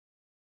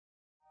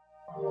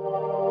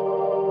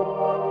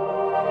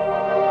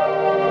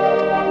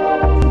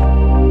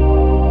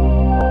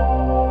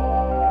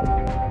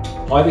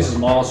Hi, this is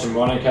Miles from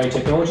RhinoCo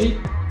Technology.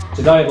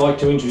 Today I'd like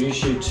to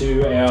introduce you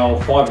to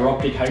our fibre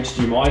optic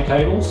HDMI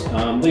cables.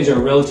 These are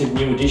a relative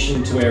new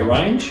addition to our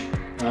range.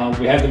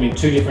 We have them in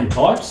two different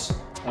types.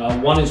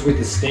 One is with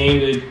the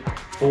standard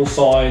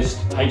full-sized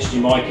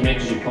HDMI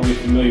connectors you're probably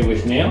familiar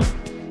with now.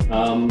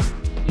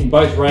 In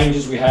both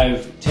ranges we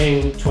have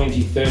 10,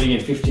 20, 30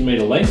 and 50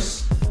 metre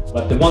lengths,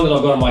 but the one that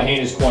I've got in my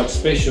hand is quite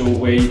special,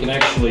 where you can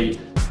actually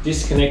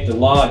disconnect the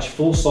large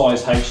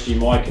full-size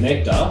HDMI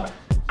connector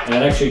and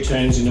it actually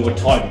turns into a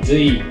Type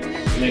D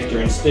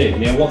connector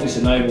instead. Now what this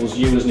enables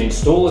you as an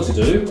installer to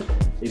do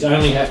is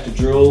only have to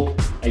drill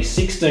a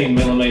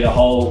 16mm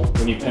hole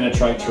when you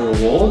penetrate through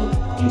a wall,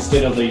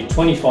 instead of the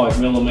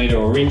 25mm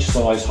or inch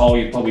size hole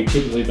you've probably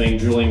typically been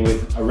drilling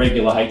with a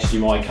regular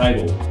HDMI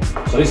cable.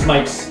 So this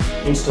makes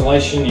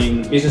installation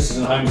in businesses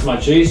and homes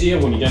much easier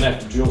when you don't have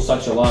to drill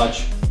such a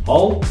large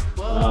hole.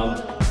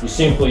 You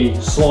simply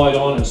slide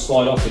on and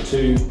slide off the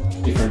two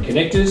different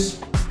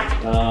connectors.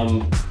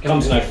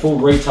 Comes in a full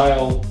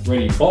retail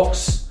ready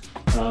box.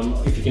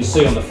 If you can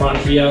see on the front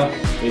here,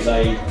 there's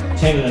a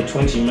 10 and a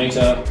 20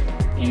 metre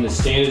in the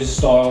standard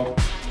style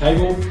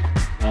cable,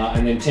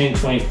 and then 10,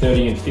 20,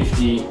 30 and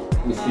 50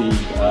 with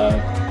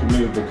the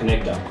removable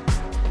connector.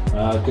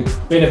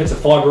 The benefits of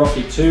fibre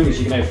optic too is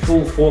you can have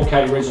full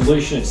 4K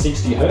resolution at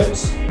 60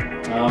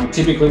 Hz.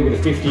 Typically with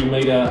a 50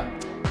 metre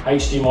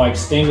HDMI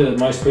extender that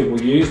most people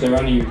use, they're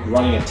only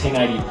running a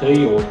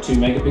 1080p or 2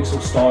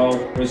 megapixel style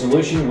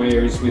resolution,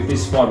 whereas with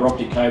this fibre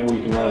optic cable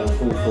you can run at a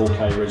full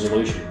 4K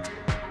resolution.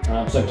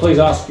 So please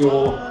ask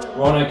your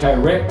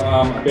RhinoCo rep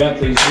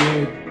about these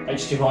new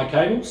HDMI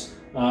cables.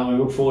 We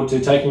look forward to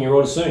taking your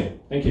order soon.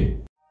 Thank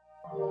you.